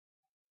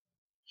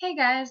Hey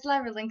guys,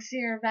 Lyra Linx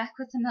here, back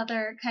with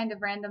another kind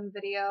of random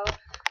video.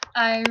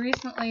 I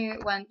recently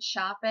went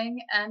shopping,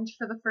 and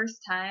for the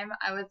first time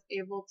I was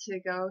able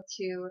to go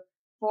to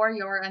For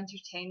Your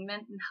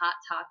Entertainment and Hot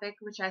Topic,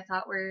 which I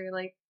thought were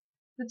like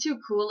the two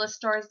coolest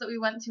stores that we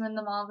went to in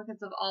the mall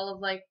because of all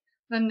of like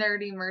the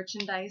nerdy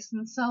merchandise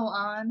and so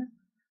on.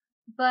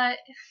 But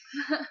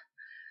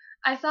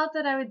I thought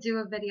that I would do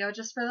a video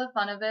just for the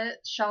fun of it,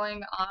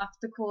 showing off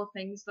the cool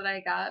things that I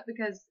got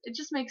because it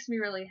just makes me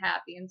really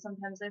happy, and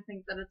sometimes I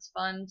think that it's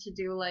fun to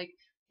do like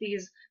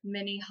these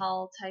mini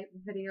haul type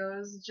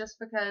videos just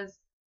because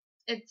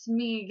it's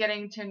me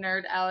getting to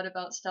nerd out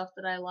about stuff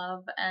that I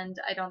love, and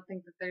I don't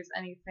think that there's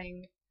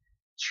anything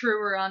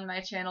truer on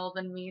my channel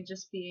than me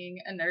just being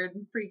a nerd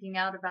and freaking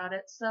out about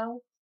it.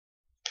 So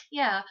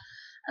yeah,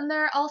 and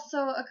there are also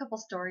a couple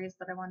stories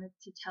that I wanted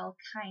to tell,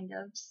 kind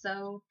of,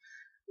 so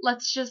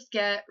let's just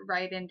get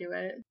right into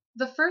it.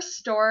 The first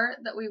store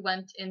that we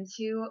went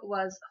into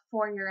was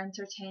For Your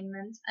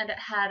Entertainment, and it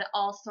had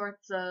all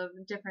sorts of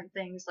different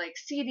things like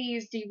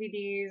CDs,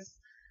 DVDs.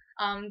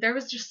 There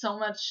was just so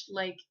much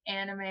like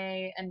anime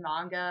and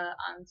manga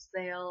on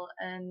sale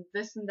and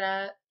this and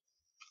that.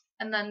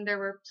 And then there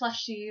were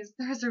plushies.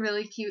 There was a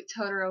really cute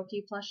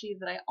Todoroki plushie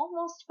that I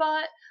almost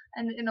bought,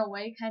 and in a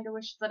way kind of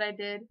wish that I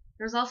did.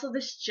 There was also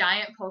this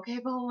giant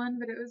Pokeball one,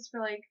 but it was for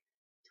like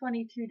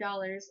 $22.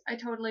 I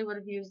totally would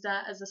have used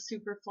that as a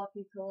super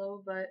fluffy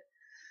pillow, but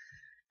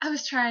I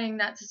was trying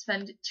not to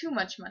spend too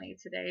much money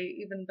today,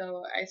 even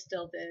though I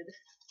still did.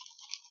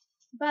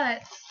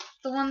 But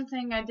the one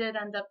thing I did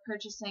end up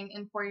purchasing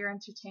in For Your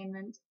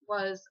Entertainment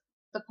was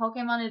the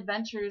Pokemon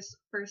Adventures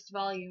first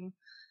volume.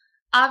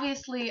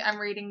 Obviously, I'm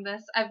reading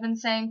this. I've been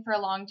saying for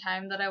a long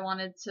time that I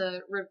wanted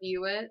to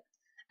review it,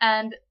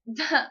 and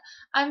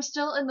I'm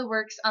still in the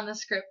works on the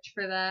script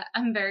for that.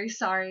 I'm very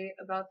sorry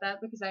about that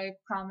because I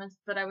promised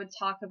that I would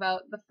talk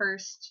about the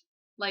first,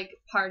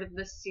 part of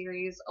this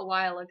series a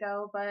while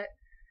ago, but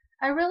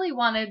I really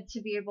wanted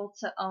to be able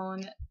to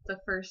own the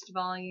first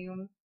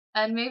volume,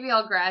 and maybe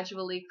I'll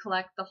gradually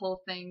collect the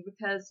whole thing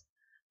because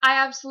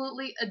I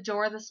absolutely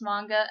adore this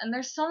manga, and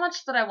there's so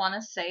much that I want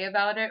to say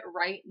about it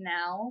right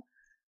now,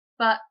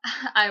 but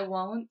I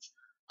won't.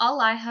 All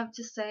I have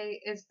to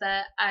say is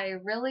that I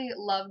really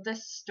love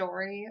this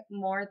story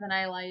more than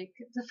I like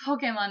the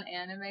Pokemon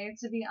anime,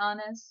 to be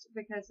honest,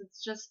 because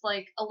it's just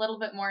like a little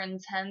bit more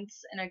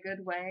intense in a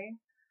good way.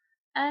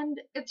 And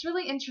it's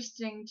really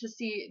interesting to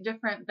see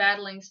different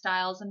battling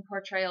styles and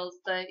portrayals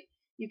that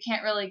you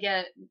can't really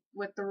get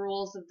with the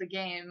rules of the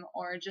game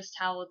or just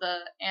how the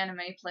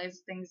anime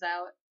plays things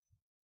out.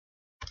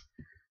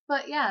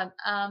 But yeah,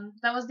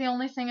 that was the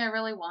only thing I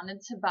really wanted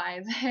to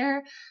buy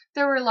there.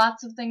 There were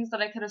lots of things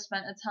that I could have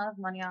spent a ton of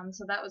money on,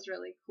 so that was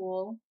really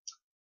cool.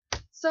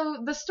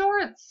 So the store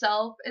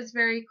itself is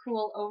very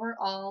cool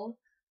overall,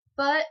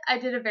 but I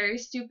did a very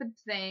stupid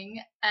thing,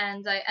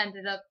 and I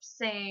ended up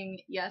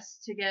saying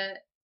yes to get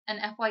an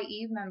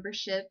FYE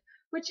membership,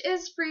 which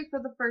is free for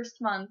the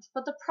first month,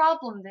 but the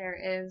problem there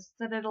is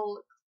that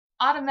it'll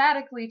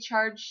automatically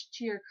charge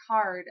to your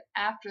card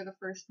after the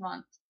first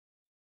month.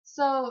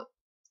 So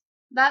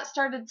that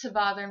started to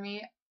bother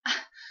me.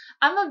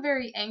 I'm a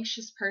very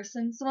anxious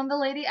person, so when the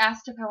lady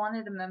asked if I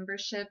wanted a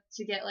membership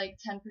to get like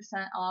 10%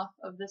 off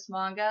of this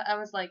manga, I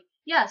was like,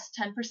 yes,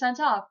 10%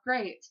 off,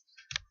 great.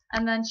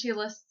 And then she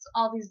lists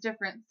all these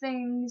different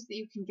things that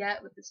you can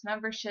get with this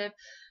membership,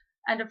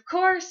 and of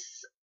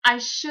course, I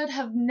should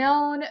have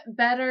known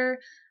better.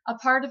 A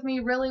part of me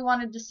really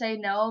wanted to say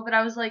no, but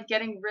I was like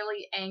getting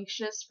really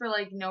anxious for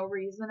like no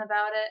reason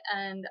about it,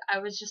 and I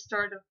was just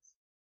sort of,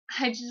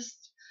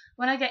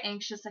 when I get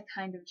anxious, I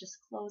kind of just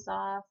close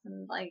off,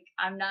 and like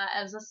I'm not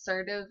as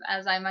assertive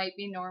as I might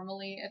be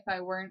normally if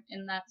I weren't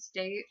in that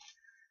state.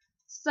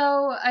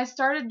 So I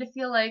started to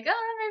feel like,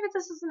 oh, maybe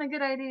this isn't a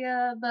good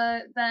idea,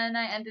 but then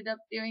I ended up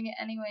doing it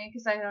anyway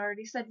because I had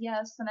already said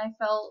yes, and I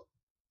felt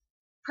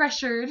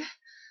pressured.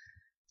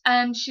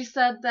 And she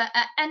said that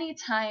at any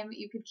time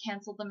you could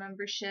cancel the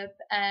membership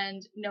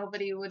and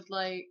nobody would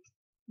like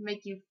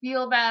make you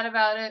feel bad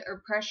about it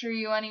or pressure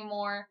you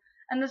anymore.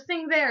 And the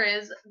thing there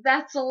is,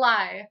 that's a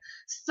lie.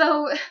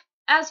 So,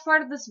 as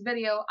part of this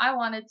video, I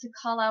wanted to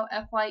call out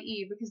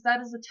FYE because that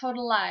is a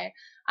total lie.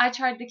 I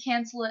tried to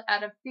cancel it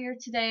out of fear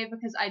today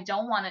because I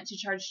don't want it to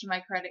charge to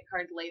my credit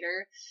card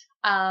later.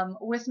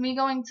 With me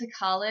going to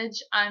college,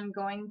 I'm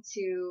going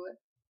to,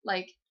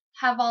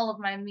 have all of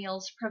my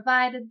meals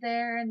provided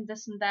there and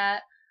this and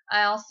that.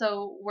 I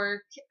also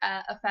work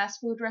at a fast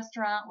food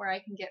restaurant where I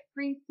can get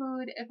free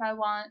food if I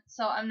want,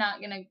 so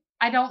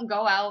I don't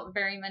go out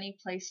very many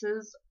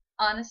places,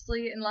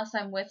 honestly, unless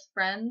I'm with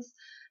friends,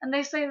 and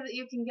they say that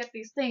you can get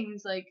these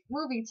things like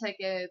movie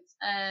tickets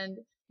and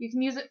you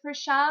can use it for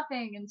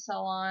shopping and so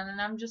on, and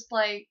I'm just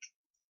like,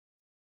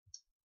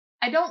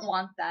 I don't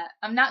want that.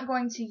 I'm not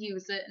going to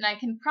use it, and I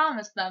can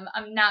promise them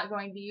I'm not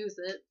going to use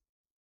it.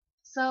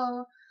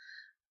 So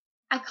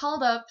I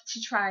called up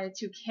to try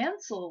to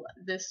cancel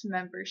this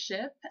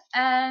membership,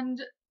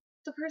 and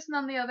the person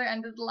on the other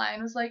end of the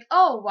line was like,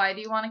 oh, why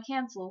do you want to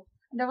cancel?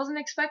 And I wasn't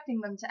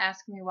expecting them to ask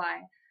me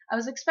why. I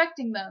was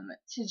expecting them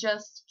to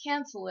just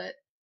cancel it.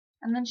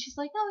 And then she's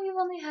like, oh, you've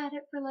only had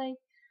it for like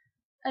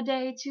a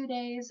day, 2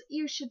 days.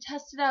 You should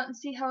test it out and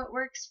see how it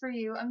works for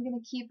you. I'm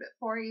gonna keep it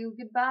for you.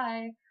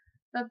 Goodbye.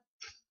 That's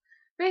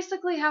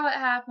basically how it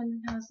happened.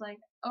 And I was like,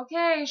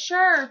 okay,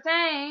 sure,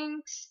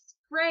 thanks.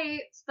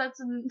 Great. That's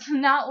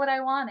not what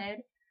I wanted.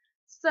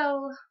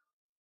 So,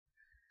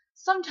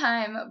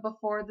 sometime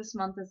before this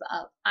month is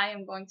up, I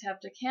am going to have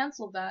to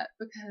cancel that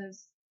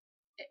because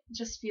it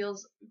just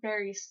feels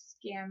very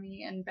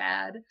scammy and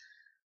bad.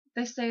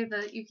 They say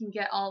that you can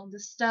get all of the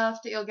stuff,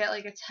 that you'll get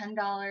like a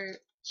 $10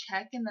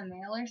 check in the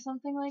mail or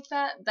something like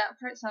that. That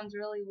part sounds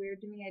really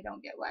weird to me. I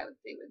don't get why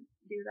they would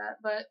do that,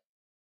 but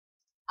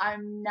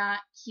I'm not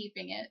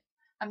keeping it.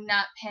 I'm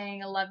not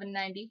paying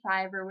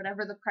 $11.95 or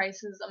whatever the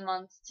price is a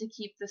month to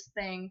keep this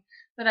thing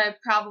that I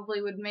probably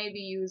would maybe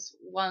use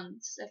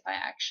once if I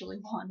actually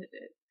wanted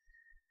it.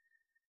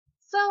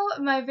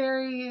 So my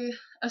very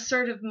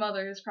assertive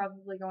mother is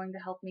probably going to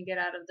help me get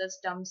out of this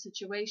dumb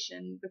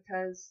situation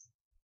because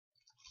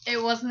it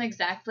wasn't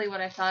exactly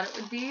what I thought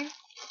it would be.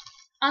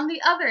 On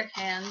the other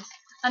hand,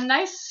 a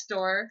nice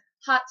store,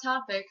 Hot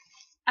Topic,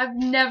 I've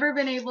never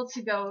been able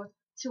to go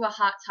to a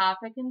Hot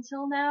Topic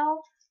until now,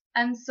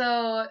 and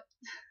so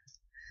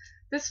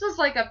this was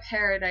like a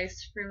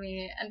paradise for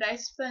me, and I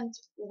spent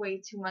way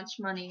too much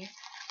money.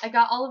 I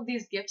got all of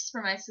these gifts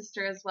for my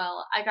sister as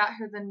well. I got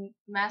her the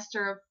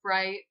Master of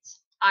Fright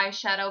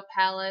eyeshadow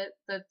palette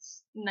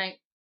that's the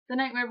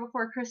Nightmare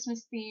Before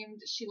Christmas themed.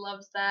 She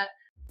loves that.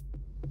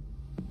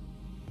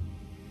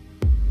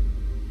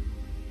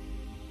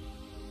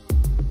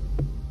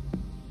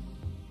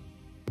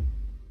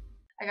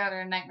 I got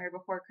her a Nightmare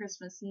Before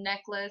Christmas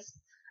necklace,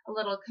 a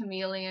little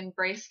chameleon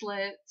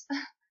bracelet.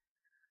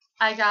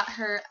 I got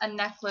her a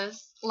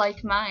necklace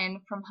like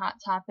mine from Hot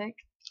Topic.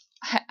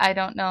 I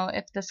don't know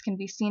if this can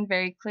be seen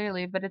very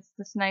clearly, but it's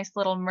this nice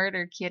little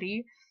murder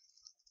kitty.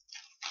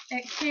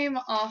 It came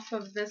off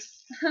of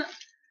this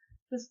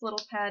this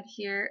little pad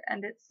here,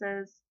 and it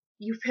says,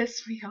 "You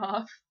piss me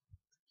off."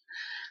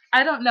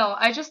 I don't know.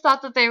 I just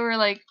thought that they were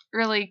like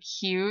really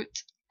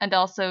cute and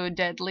also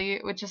deadly,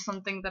 which is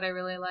something that I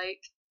really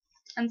like.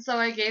 And so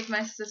I gave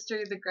my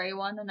sister the gray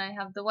one, and I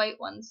have the white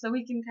one, so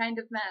we can kind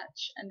of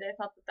match, and I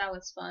thought that that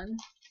was fun.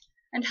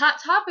 And Hot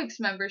Topics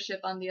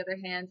membership, on the other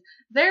hand,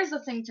 there's a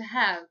thing to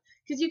have,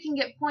 because you can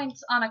get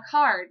points on a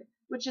card,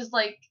 which is,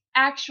 like,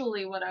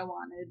 actually what I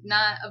wanted,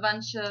 not a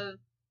bunch of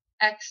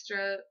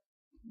extra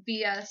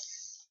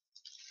BS.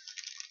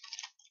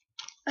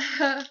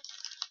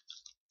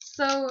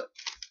 So,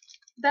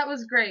 that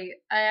was great.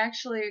 I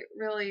actually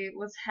really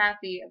was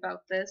happy about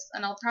this,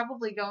 and I'll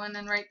probably go in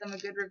and write them a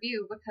good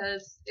review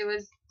because it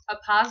was a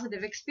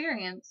positive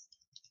experience.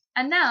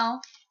 And now,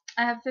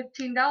 I have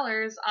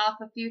 $15 off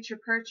a future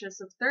purchase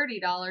of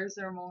 $30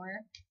 or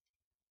more.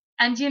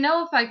 And you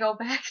know, if I go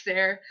back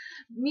there,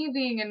 me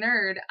being a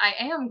nerd, I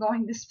am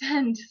going to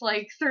spend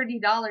like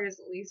 $30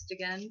 at least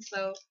again,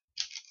 so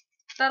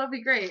that'll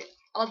be great.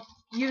 I'll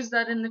use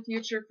that in the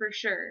future for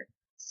sure.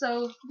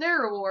 So their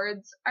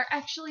rewards are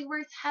actually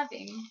worth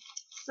having.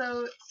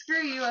 So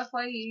screw you,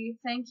 FYE.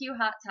 Thank you,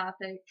 Hot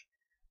Topic.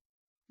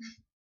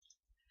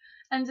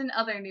 And in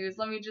other news,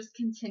 let me just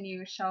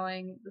continue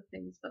showing the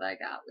things that I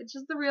got, which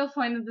is the real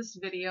point of this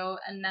video,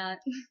 and not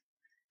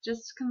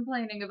just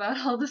complaining about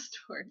all the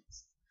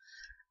stores.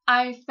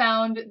 I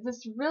found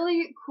this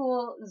really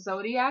cool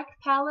Zodiac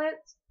palette.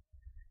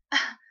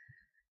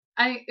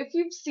 If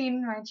you've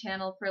seen my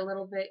channel for a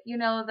little bit, you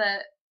know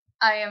that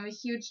I am a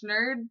huge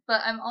nerd,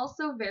 but I'm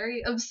also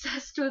very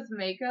obsessed with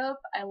makeup.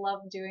 I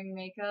love doing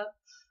makeup.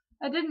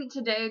 I didn't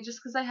today just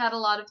because I had a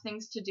lot of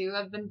things to do.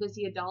 I've been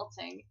busy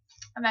adulting.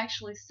 I'm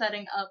actually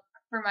setting up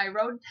for my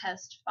road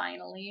test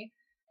finally.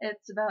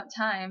 It's about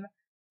time.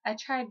 I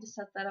tried to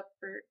set that up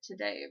for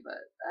today, but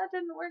that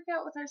didn't work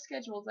out with our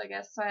schedules, I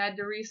guess, so I had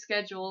to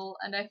reschedule,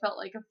 and I felt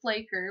like a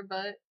flaker,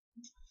 but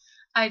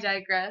I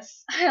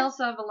digress. I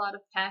also have a lot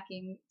of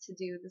packing to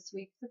do this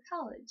week for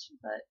college,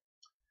 but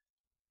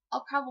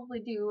I'll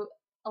probably do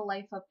a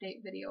life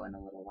update video in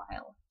a little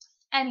while.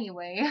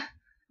 Anyway,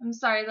 I'm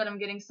sorry that I'm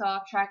getting so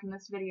off track in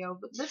this video,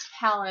 but this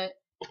palette,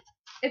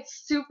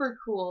 it's super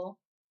cool.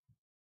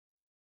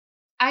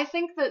 I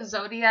think that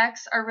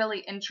zodiacs are really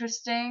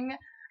interesting.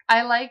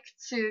 I like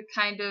to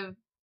kind of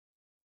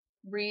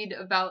read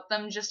about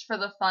them just for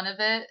the fun of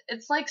it.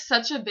 It's like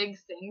such a big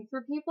thing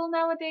for people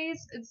nowadays.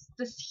 It's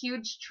this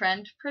huge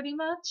trend pretty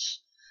much.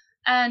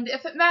 And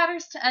if it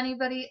matters to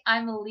anybody,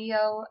 I'm a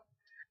Leo.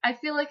 I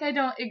feel like I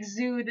don't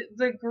exude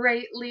the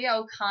great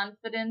Leo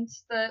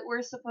confidence that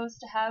we're supposed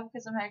to have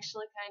because I'm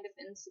actually kind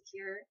of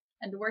insecure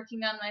and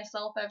working on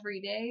myself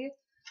every day.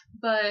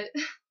 But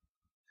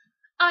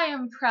I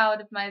am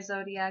proud of my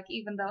zodiac,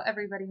 even though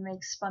everybody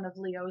makes fun of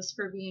Leos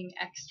for being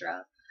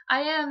extra.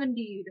 I am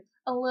indeed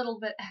a little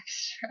bit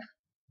extra.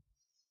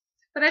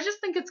 But I just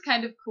think it's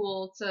kind of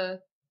cool to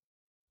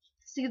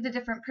see the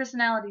different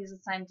personalities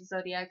assigned to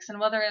zodiacs and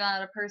whether or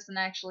not a person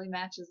actually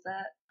matches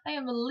that. I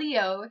am a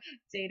Leo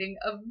dating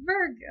a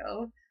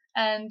Virgo.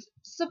 And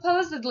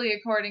supposedly,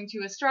 according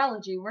to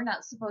astrology, we're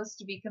not supposed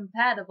to be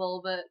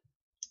compatible, but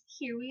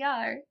here we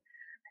are.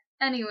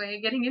 Anyway,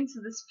 getting into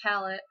this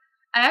palette,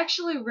 I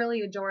actually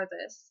really adore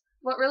this.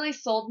 What really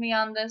sold me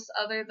on this,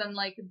 other than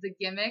like the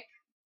gimmick,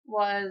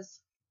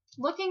 was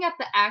looking at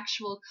the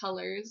actual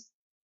colors.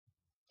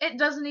 It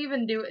doesn't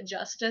even do it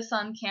justice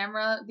on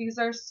camera. These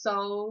are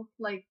so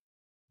like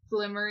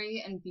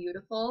glimmery and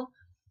beautiful.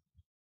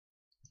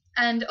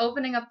 And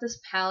opening up this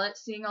palette,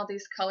 seeing all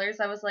these colors,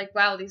 I was like,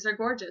 wow, these are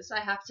gorgeous. I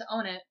have to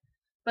own it.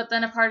 But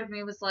then a part of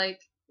me was like,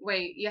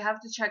 wait, you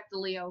have to check the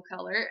Leo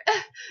color.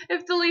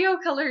 If the Leo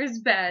color is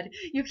bad,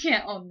 you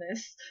can't own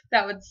this.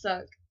 That would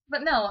suck.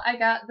 But no, I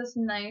got this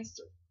nice,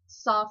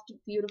 soft,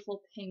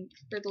 beautiful pink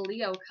for the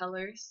Leo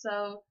color.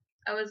 So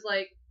I was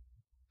like,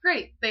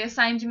 great, they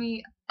assigned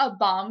me a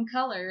bomb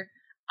color.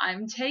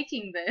 I'm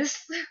taking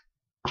this.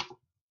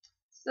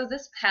 So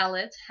this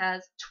palette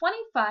has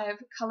 25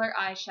 color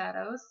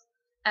eyeshadows,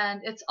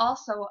 and it's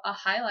also a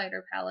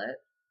highlighter palette.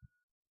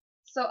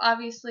 So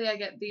obviously I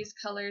get these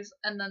colors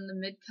and then the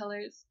mid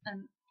colors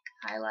and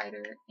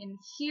highlighter in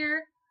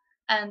here.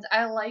 And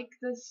I like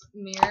this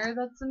mirror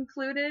that's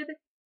included.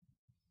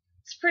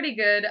 It's pretty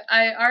good.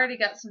 I already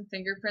got some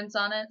fingerprints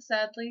on it,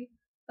 sadly,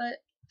 but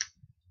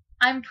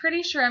I'm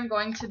pretty sure I'm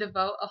going to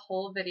devote a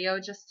whole video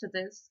just to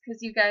this,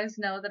 because you guys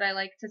know that I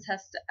like to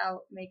test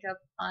out makeup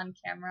on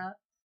camera,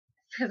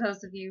 for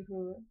those of you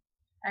who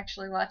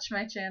actually watch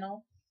my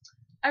channel.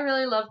 I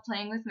really love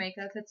playing with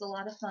makeup. It's a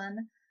lot of fun.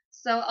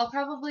 So I'll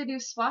probably do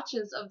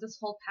swatches of this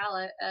whole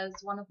palette as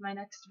one of my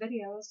next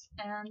videos,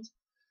 and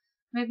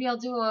maybe I'll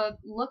do a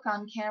look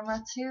on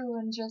camera too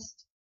and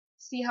just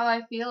see how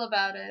I feel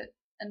about it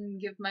and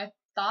give my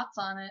thoughts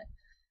on it.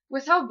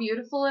 With how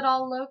beautiful it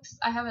all looks,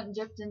 I haven't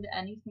dipped into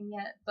anything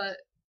yet, but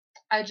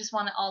I just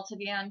want it all to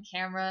be on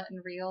camera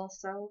and real,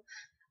 so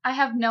I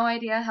have no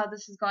idea how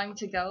this is going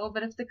to go,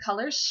 but if the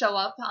colors show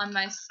up on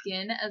my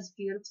skin as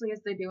beautifully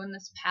as they do in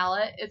this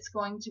palette, it's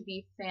going to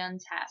be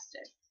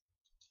fantastic.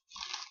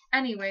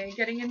 Anyway,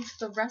 getting into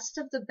the rest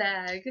of the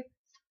bag,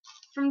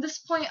 from this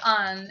point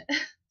on,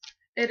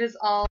 it is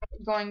all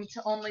going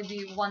to only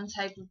be one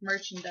type of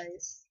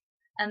merchandise,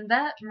 and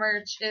that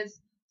merch is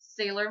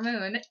Sailor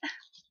Moon.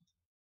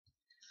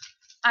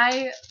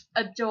 I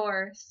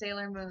adore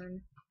Sailor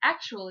Moon.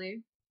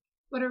 Actually,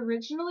 what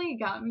originally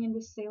got me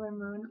into Sailor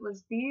Moon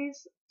was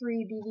these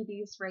 3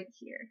 DVDs right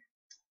here.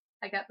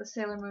 I got the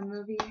Sailor Moon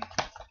movie,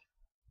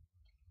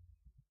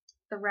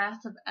 The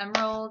Wrath of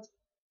Emerald,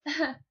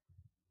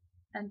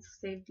 and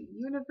Save the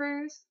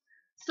Universe.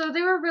 So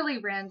they were really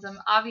random.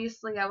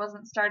 Obviously, I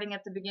wasn't starting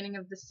at the beginning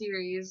of the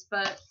series,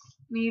 but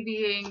me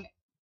being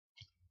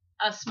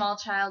a small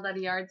child at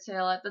a yard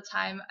sale at the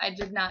time, I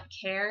did not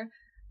care.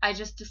 I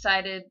just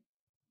decided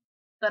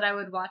that I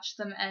would watch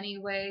them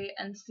anyway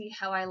and see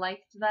how I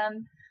liked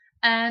them.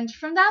 And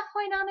from that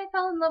point on, I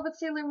fell in love with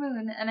Sailor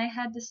Moon, and I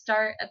had to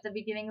start at the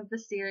beginning of the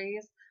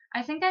series.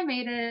 I think I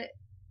made it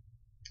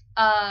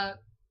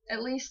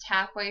at least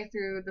halfway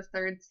through the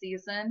 3rd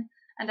season,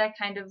 and I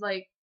kind of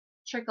like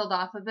trickled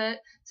off of it.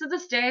 To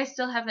this day, I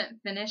still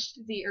haven't finished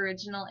the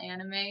original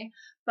anime,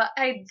 but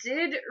I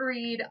did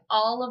read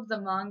all of the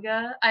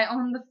manga. I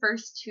own the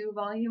first 2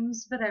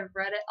 volumes, but I've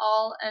read it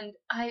all, and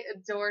I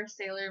adore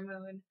Sailor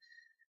Moon.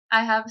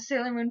 I have a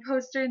Sailor Moon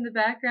poster in the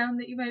background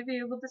that you might be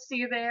able to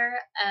see there,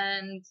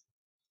 and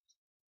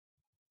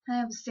I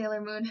have a Sailor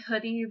Moon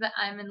hoodie that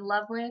I'm in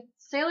love with.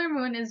 Sailor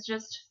Moon is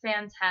just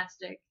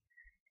fantastic.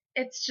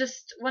 It's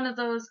just one of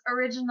those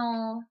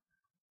original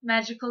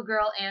magical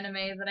girl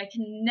anime that I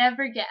can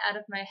never get out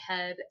of my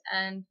head,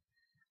 and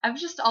I've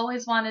just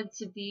always wanted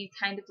to be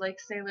kind of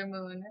like Sailor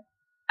Moon.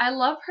 I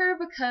love her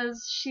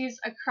because she's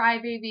a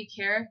crybaby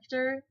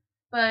character,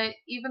 but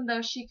even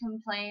though she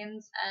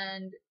complains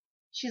and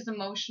she's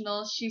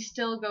emotional, she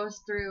still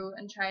goes through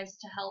and tries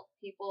to help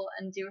people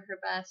and do her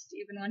best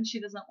even when she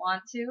doesn't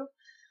want to,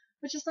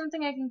 which is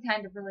something I can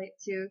kind of relate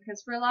to,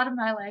 because for a lot of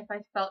my life I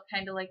felt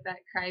kind of like that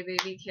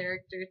crybaby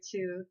character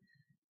too.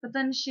 But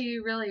then she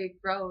really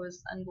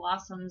grows and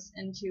blossoms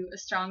into a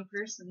strong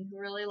person who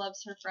really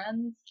loves her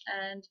friends,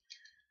 and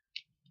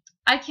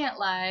I can't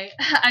lie,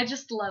 I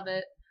just love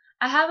it.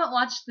 I haven't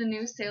watched the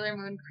new Sailor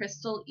Moon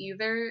Crystal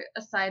either,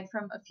 aside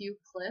from a few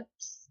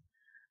clips.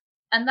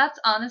 And that's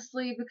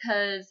honestly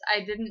because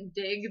I didn't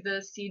dig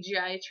the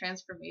CGI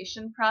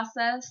transformation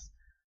process,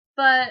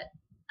 but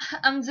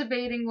I'm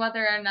debating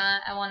whether or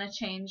not I want to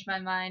change my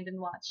mind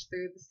and watch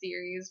through the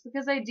series,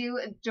 because I do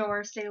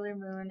adore Sailor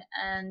Moon,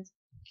 and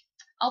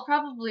I'll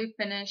probably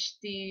finish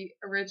the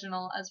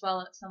original as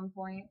well at some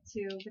point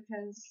too,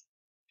 because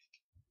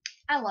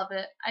I love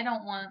it. I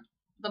don't want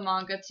the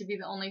manga to be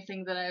the only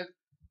thing that I've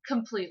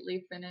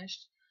completely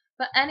finished.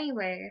 But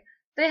anyway,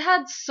 they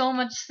had so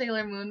much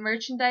Sailor Moon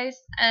merchandise,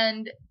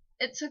 and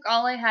it took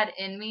all I had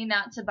in me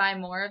not to buy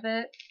more of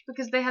it,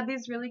 because they had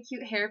these really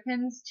cute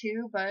hairpins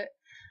too, but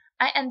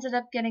I ended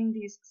up getting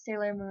these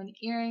Sailor Moon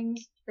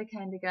earrings. They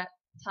kind of got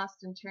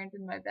tossed and turned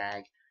in my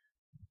bag,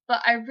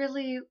 but I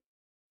really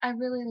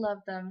love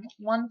them.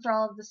 One for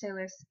all of the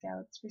Sailor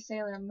Scouts, for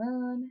Sailor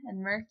Moon and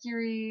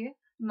Mercury,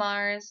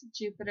 Mars,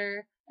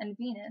 Jupiter, and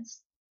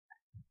Venus.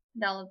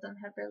 And all of them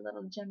have their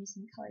little gems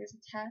and colors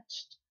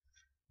attached.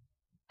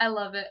 I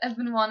love it. I've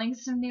been wanting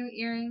some new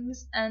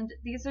earrings, and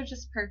these are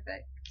just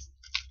perfect.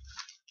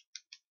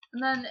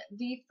 And then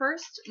the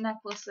first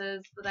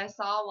necklaces that I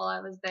saw while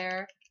I was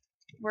there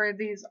were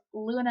these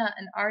Luna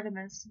and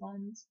Artemis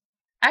ones.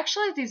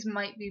 Actually, these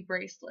might be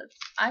bracelets.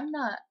 I'm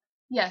not...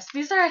 Yes,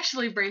 these are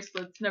actually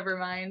bracelets. Never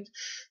mind.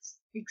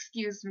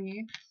 Excuse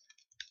me.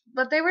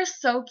 But they were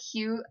so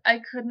cute, I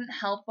couldn't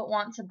help but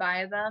want to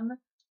buy them.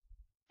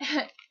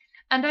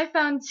 And I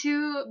found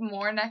two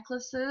more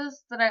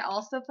necklaces that I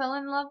also fell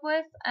in love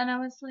with, and I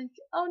was like,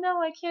 oh no,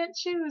 I can't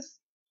choose.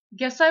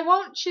 Guess I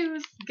won't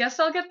choose. Guess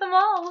I'll get them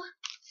all.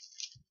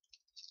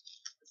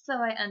 So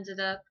I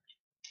ended up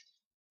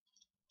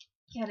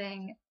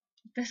getting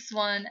this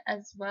one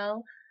as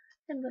well.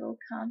 A little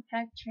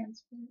compact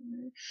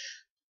transformer.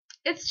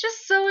 It's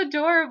just so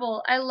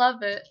adorable. I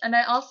love it. And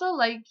I also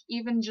like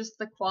even just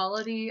the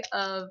quality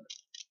of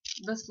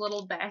this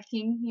little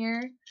backing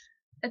here.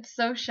 It's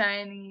so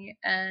shiny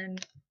and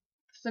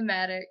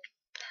thematic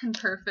and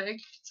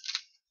perfect.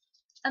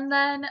 And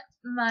then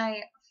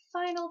my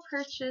final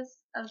purchase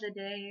of the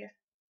day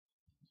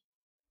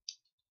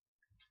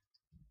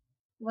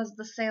was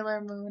the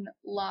Sailor Moon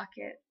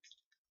locket.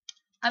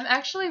 I'm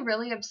actually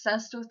really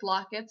obsessed with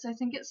lockets. I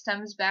think it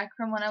stems back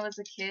from when I was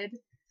a kid.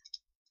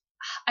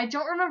 I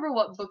don't remember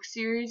what book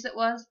series it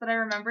was, but I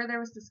remember there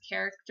was this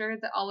character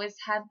that always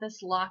had this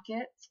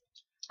locket.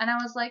 And I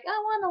was like, I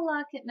want a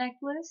locket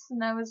necklace,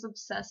 and I was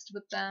obsessed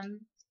with them.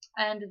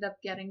 I ended up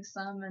getting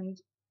some, and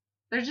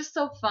they're just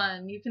so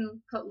fun. You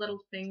can put little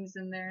things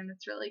in there, and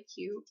it's really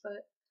cute,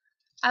 but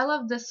I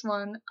love this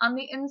one. On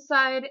the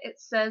inside, it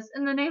says,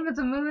 in the name of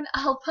the moon,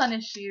 I'll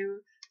punish you,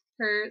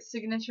 her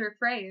signature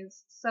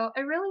phrase. So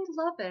I really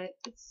love it.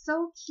 It's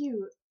so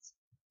cute.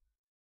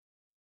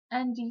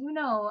 And do you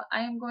know,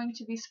 I am going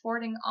to be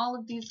sporting all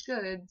of these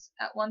goods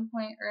at one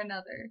point or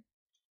another.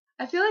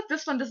 I feel like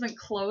this one doesn't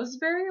close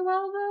very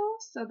well, though,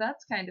 so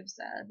that's kind of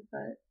sad,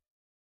 but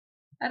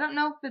I don't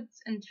know if it's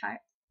entire.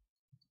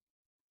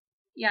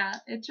 Yeah,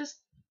 it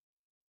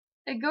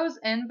goes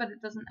in, but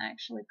it doesn't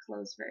actually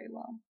close very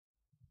well.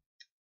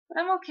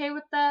 But I'm okay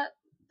with that.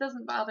 It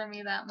doesn't bother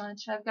me that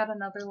much. I've got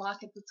another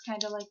locket that's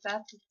kind of like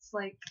that. It's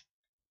like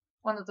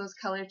one of those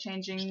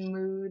color-changing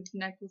mood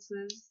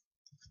necklaces.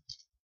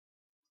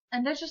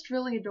 And I just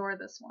really adore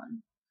this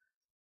one.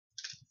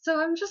 So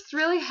I'm just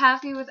really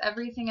happy with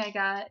everything I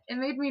got. It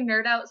made me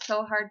nerd out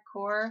so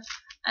hardcore,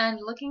 and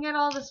looking at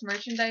all this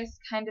merchandise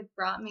kind of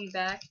brought me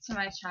back to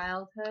my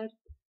childhood.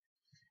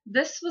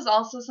 This was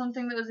also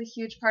something that was a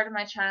huge part of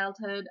my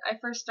childhood. I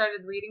first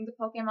started reading the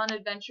Pokemon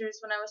Adventures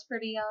when I was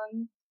pretty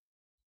young.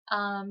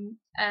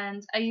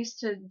 And I used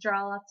to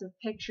draw lots of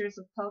pictures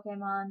of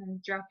Pokemon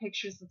and draw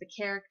pictures of the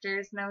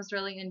characters, and I was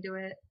really into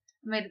it.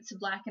 I made it to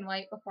black and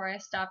white before I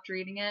stopped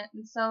reading it,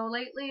 and so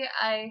lately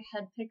I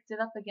had picked it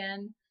up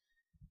again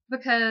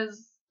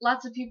because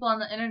lots of people on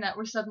the internet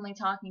were suddenly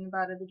talking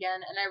about it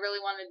again, and I really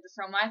wanted to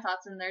throw my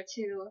thoughts in there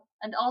too.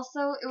 And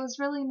also, it was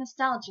really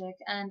nostalgic,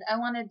 and I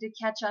wanted to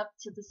catch up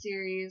to the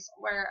series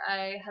where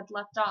I had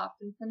left off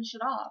and finish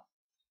it off.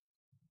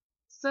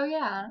 So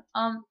yeah,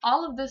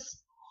 all of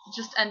this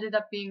just ended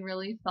up being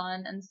really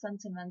fun and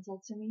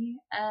sentimental to me,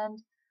 and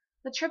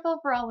the trip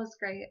overall was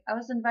great. I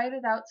was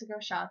invited out to go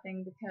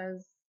shopping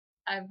because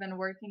I've been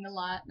working a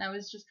lot, and I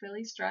was just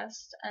really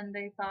stressed, and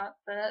they thought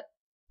that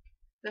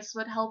this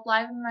would help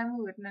liven my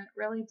mood, and it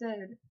really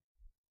did.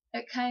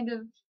 It kind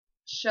of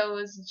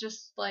shows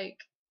just like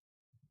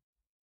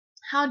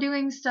how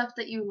doing stuff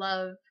that you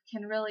love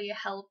can really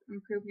help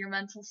improve your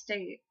mental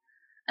state.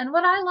 And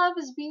what I love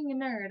is being a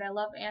nerd. I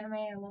love anime,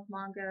 I love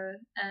manga,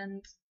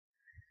 and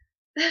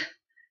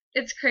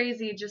it's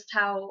crazy just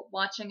how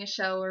watching a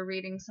show or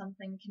reading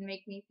something can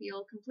make me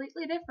feel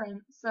completely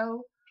different.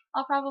 So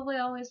I'll probably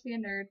always be a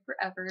nerd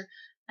forever,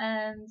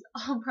 and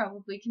I'll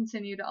probably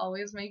continue to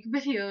always make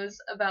videos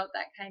about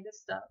that kind of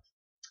stuff.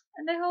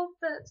 And I hope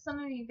that some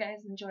of you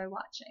guys enjoy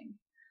watching.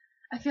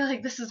 I feel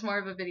like this is more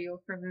of a video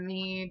for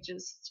me,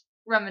 just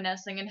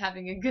reminiscing and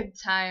having a good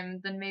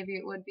time than maybe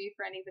it would be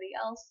for anybody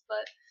else,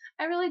 but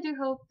I really do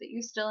hope that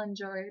you still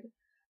enjoyed.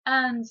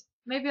 And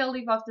maybe I'll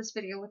leave off this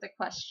video with a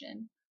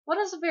question. What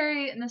is a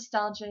very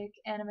nostalgic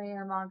anime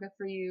or manga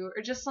for you,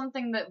 or just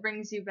something that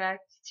brings you back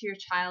to your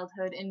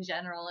childhood in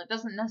general? It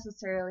doesn't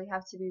necessarily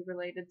have to be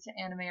related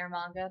to anime or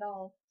manga at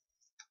all.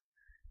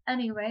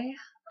 Anyway,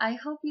 I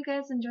hope you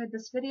guys enjoyed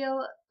this video.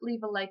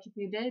 Leave a like if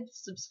you did,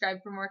 subscribe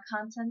for more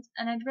content,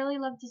 and I'd really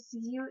love to see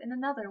you in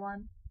another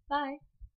one. Bye!